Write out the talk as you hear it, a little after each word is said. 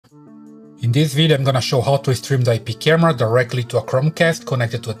In this video, I'm gonna show how to stream the IP camera directly to a Chromecast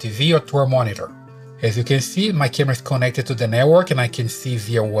connected to a TV or to a monitor. As you can see, my camera is connected to the network and I can see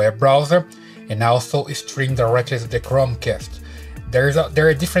via web browser and also stream directly to the Chromecast. There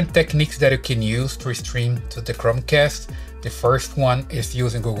are different techniques that you can use to stream to the Chromecast. The first one is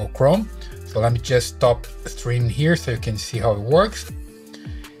using Google Chrome. So let me just stop streaming here so you can see how it works.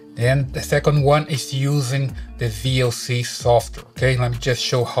 And the second one is using the VLC software. Okay, let me just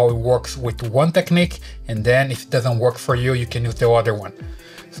show how it works with one technique, and then if it doesn't work for you, you can use the other one.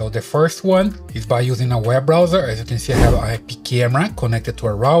 So the first one is by using a web browser. As you can see, I have an IP camera connected to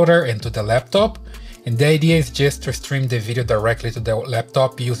a router and to the laptop. And the idea is just to stream the video directly to the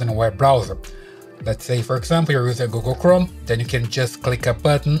laptop using a web browser. Let's say, for example, you're using Google Chrome, then you can just click a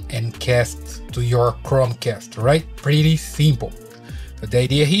button and cast to your Chromecast, right? Pretty simple. So the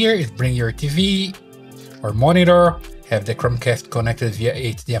idea here is bring your TV or monitor, have the Chromecast connected via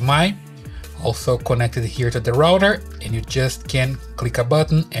HDMI, also connected here to the router, and you just can click a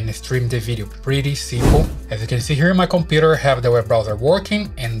button and stream the video. Pretty simple. As you can see here in my computer, I have the web browser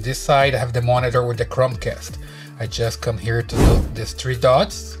working, and this side I have the monitor with the Chromecast. I just come here to these three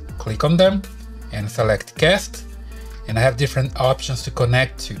dots, click on them, and select cast, and I have different options to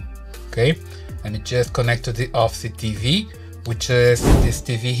connect to. Okay, and it just connect to the offset TV, which is this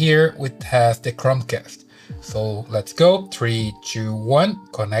TV here, which has the Chromecast. So let's go, 3, 2, 1,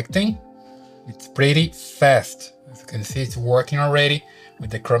 connecting. It's pretty fast. As you can see, it's working already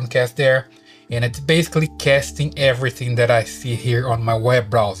with the Chromecast there. And it's basically casting everything that I see here on my web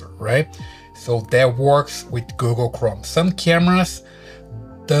browser, right? So that works with Google Chrome. Some cameras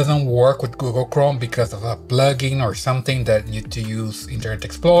doesn't work with Google Chrome because of a plugin or something that need to use Internet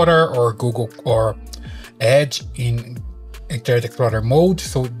Explorer or Google or Edge in Internet Explorer mode,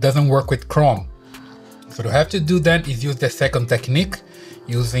 so it doesn't work with Chrome. So what you have to do then is use the second technique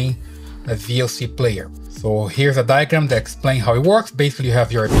using a VLC player. So here's a diagram that explains how it works. Basically, you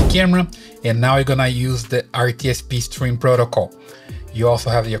have your IP camera, and now you're gonna use the RTSP stream protocol. You also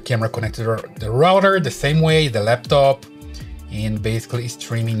have your camera connected to the router the same way, the laptop, and basically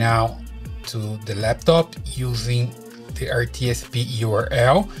streaming now to the laptop using the RTSP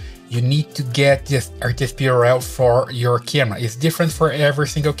URL. You need to get this RTSP URL for your camera. It's different for every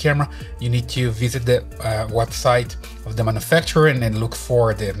single camera. You need to visit the website of the manufacturer and then look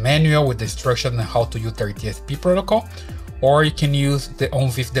for the manual with the instruction on how to use the RTSP protocol, or you can use the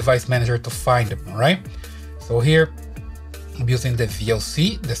OnVIF device manager to find them, all right? So here I'm using the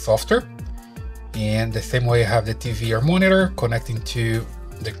VLC, the software, and the same way I have the TV or monitor connecting to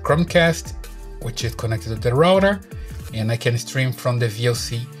the Chromecast, which is connected to the router, and I can stream from the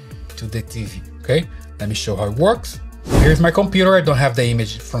VLC to the TV. Okay, let me show how it works. So here's my computer. I don't have the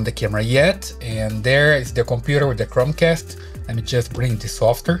image from the camera yet, and there is the computer with the Chromecast. Let me just bring the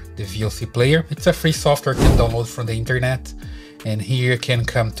software, the VLC player. It's a free software you can download from the internet, and here you can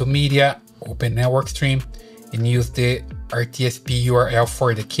come to media, open network stream, and use the RTSP URL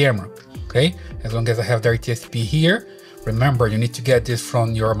for the camera. Okay, as long as I have the RTSP here. Remember, you need to get this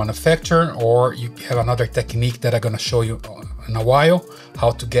from your manufacturer, or you have another technique that I'm gonna show you in a while, how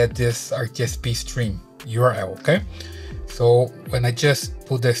to get this RTSP stream URL, okay? So when I just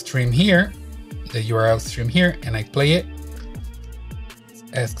put the stream here, the URL stream here, and I play it,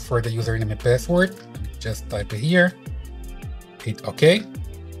 ask for the username and password, just type it here, hit OK.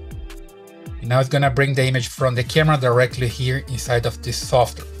 And now it's gonna bring the image from the camera directly here inside of this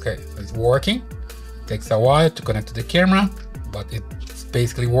software, okay? So it's working. Takes a while to connect to the camera, but it's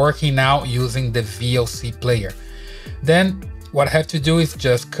basically working now using the VLC player. Then what I have to do is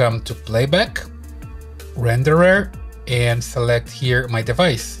just come to playback, renderer, and select here my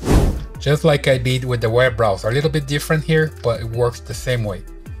device, just like I did with the web browser. A little bit different here, but it works the same way.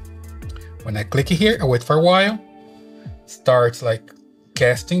 When I click here, I wait for a while, it starts like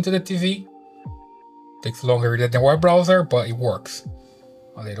casting to the TV. Takes longer than the web browser, but it works.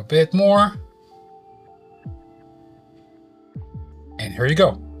 A little bit more. And here you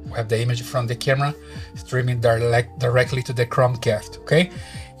go. We have the image from the camera streaming directly to the Chromecast, okay?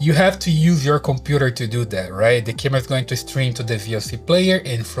 You have to use your computer to do that, right? The camera is going to stream to the VLC player,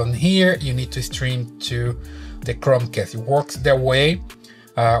 and from here, you need to stream to the Chromecast. It works that way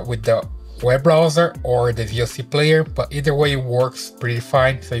with the web browser or the VLC player, but either way it works pretty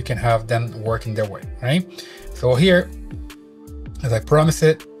fine, so you can have them working that way, right? So here, as I promised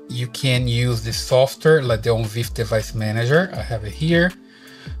it, you can use the software like the OnVIF device manager. I have it here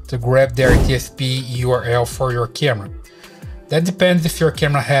to grab the RTSP URL for your camera. That depends if your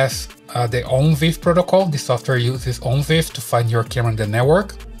camera has the OnVIF protocol. The software uses OnVIF to find your camera in the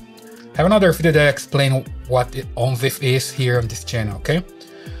network. I have another video that explains what OnVIF is here on this channel, okay?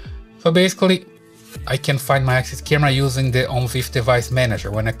 So basically, I can find my Axis camera using the OnVIF device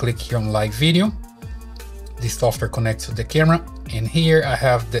manager. When I click here on live video, this software connects to the camera, and here I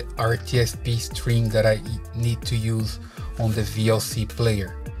have the RTSP stream that I need to use on the VLC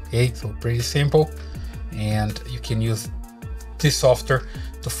player. Okay, so pretty simple, and you can use this software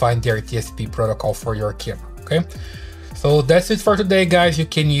to find the RTSP protocol for your camera. Okay, so that's it for today, guys. You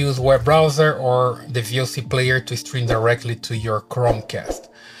can use web browser or the VLC player to stream directly to your Chromecast.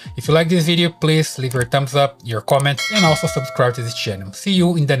 If you like this video, please leave your thumbs up, your comments, and also subscribe to this channel. See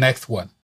you in the next one.